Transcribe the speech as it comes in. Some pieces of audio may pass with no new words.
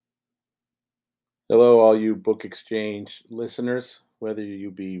Hello, all you Book Exchange listeners, whether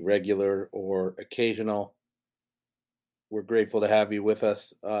you be regular or occasional. We're grateful to have you with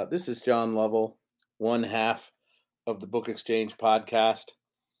us. This is John Lovell, one half of the Book Exchange podcast.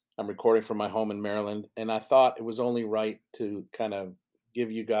 I'm recording from my home in Maryland, and I thought it was only right to kind of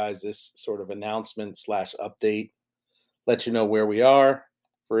give you guys this sort of announcement slash update, let you know where we are.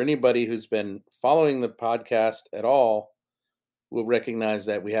 For anybody who's been following the podcast at all, will recognize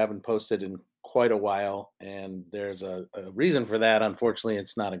that we haven't posted in quite a while, and there's a reason for that. Unfortunately,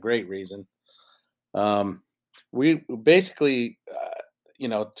 it's not a great reason. Um, we basically,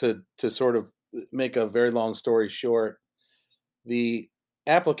 to sort of make a very long story short, the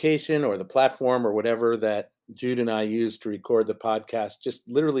application or the platform or whatever that Jude and I used to record the podcast just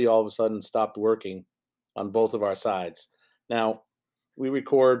literally all of a sudden stopped working on both of our sides. Now, we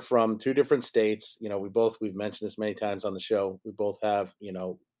record from two different states. We've mentioned this many times on the show. We both have,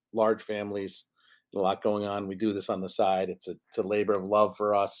 large families, a lot going on. We do this on the side. It's a labor of love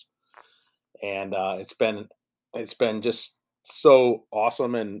for us, and it's been just so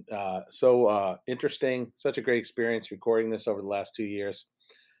awesome and so interesting. Such a great experience recording this over the last 2 years.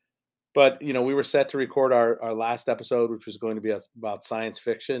 But we were set to record our last episode, which was going to be about science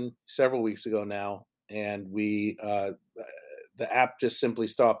fiction, several weeks ago now, and the app just simply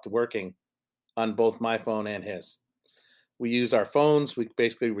stopped working on both my phone and his. We use our phones. We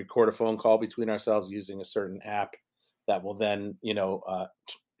basically record a phone call between ourselves using a certain app that will then,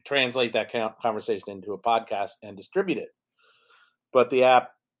 translate that conversation into a podcast and distribute it. But the app,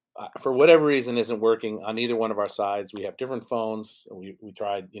 for whatever reason, isn't working on either one of our sides. We have different phones. We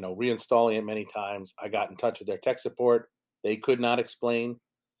tried, reinstalling it many times. I got in touch with their tech support. They could not explain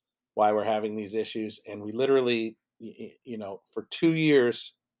why we're having these issues, and we literally, for 2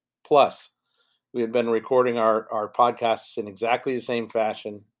 years plus, we had been recording our podcasts in exactly the same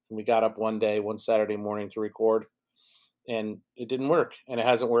fashion. And we got up one Saturday morning to record, and it didn't work, and it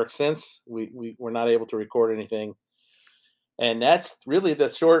hasn't worked since. We were not able to record anything, and that's really the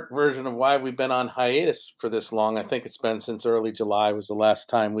short version of why we've been on hiatus for this long. I think it's been since early July was the last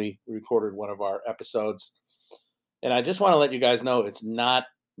time we recorded one of our episodes. And I just want to let you guys know it's not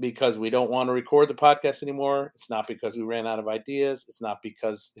because we don't want to record the podcast anymore. It's not because we ran out of ideas. It's not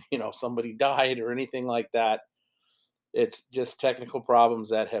because, somebody died or anything like that. It's just technical problems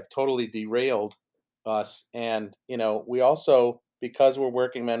that have totally derailed us. And, we also, because we're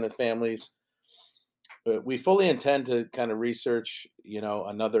working men with families, we fully intend to kind of research,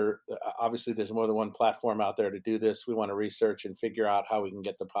 obviously there's more than one platform out there to do this. We want to research and figure out how we can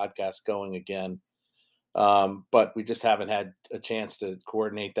get the podcast going again, but we just haven't had a chance to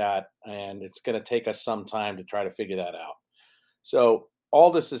coordinate that, and it's going to take us some time to try to figure that out. So all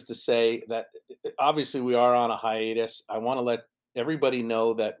this is to say that obviously we are on a hiatus. I want to let everybody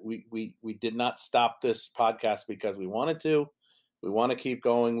know that we did not stop this podcast because we wanted to. We want to keep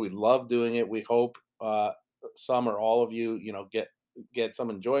going. We love doing it. We hope some or all of you, get some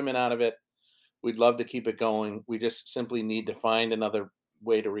enjoyment out of it. We'd love to keep it going. We just simply need to find another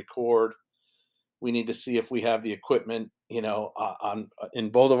way to record. We need to see if we have the equipment, on in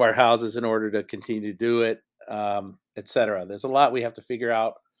both of our houses in order to continue to do it, et cetera. There's a lot we have to figure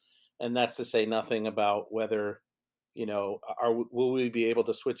out, and that's to say nothing about whether, will we be able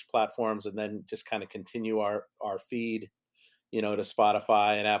to switch platforms and then just kind of continue our feed, to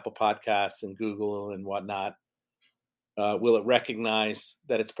Spotify and Apple Podcasts and Google and whatnot. Will it recognize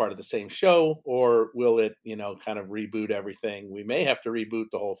that it's part of the same show, or will it, kind of reboot everything? We may have to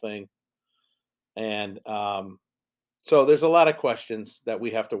reboot the whole thing. And so there's a lot of questions that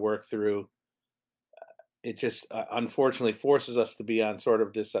we have to work through. It just unfortunately forces us to be on sort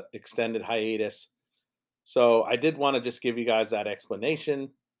of this extended hiatus. So I did want to just give you guys that explanation.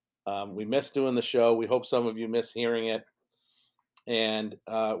 We miss doing the show. We hope some of you miss hearing it. And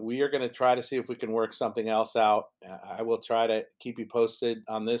we are going to try to see if we can work something else out. I will try to keep you posted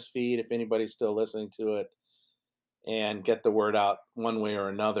on this feed if anybody's still listening to it, and get the word out one way or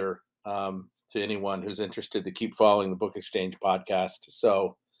another, to anyone who's interested to keep following the Book Exchange podcast.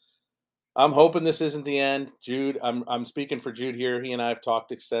 So I'm hoping this isn't the end. Jude, I'm speaking for Jude here. He and I have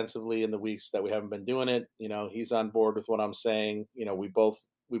talked extensively in the weeks that we haven't been doing it. He's on board with what I'm saying. We both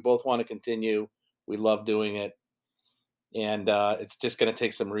want to continue. We love doing it. And it's just going to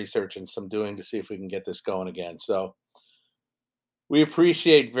take some research and some doing to see if we can get this going again. So we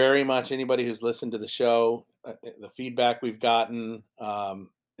appreciate very much anybody who's listened to the show, the feedback we've gotten.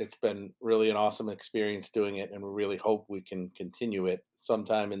 It's been really an awesome experience doing it, and we really hope we can continue it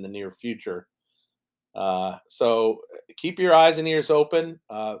sometime in the near future. So keep your eyes and ears open.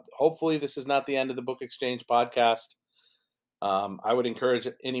 Hopefully this is not the end of the Book Exchange podcast. I would encourage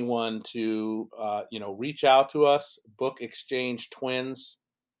anyone to, reach out to us. Book Exchange Twins.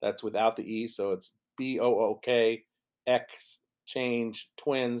 That's without the E, so it's BOOK Exchange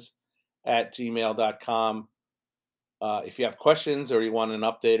Twins @gmail.com. If you have questions or you want an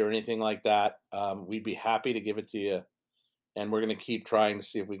update or anything like that, we'd be happy to give it to you. And we're going to keep trying to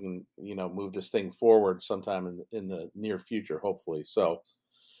see if we can, move this thing forward sometime in the near future, hopefully. So,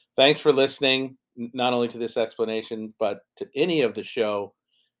 thanks for listening, not only to this explanation, but to any of the show.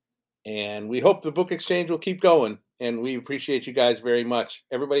 And we hope the book exchange will keep going. And we appreciate you guys very much.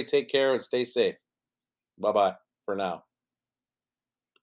 Everybody take care and stay safe. Bye bye for now.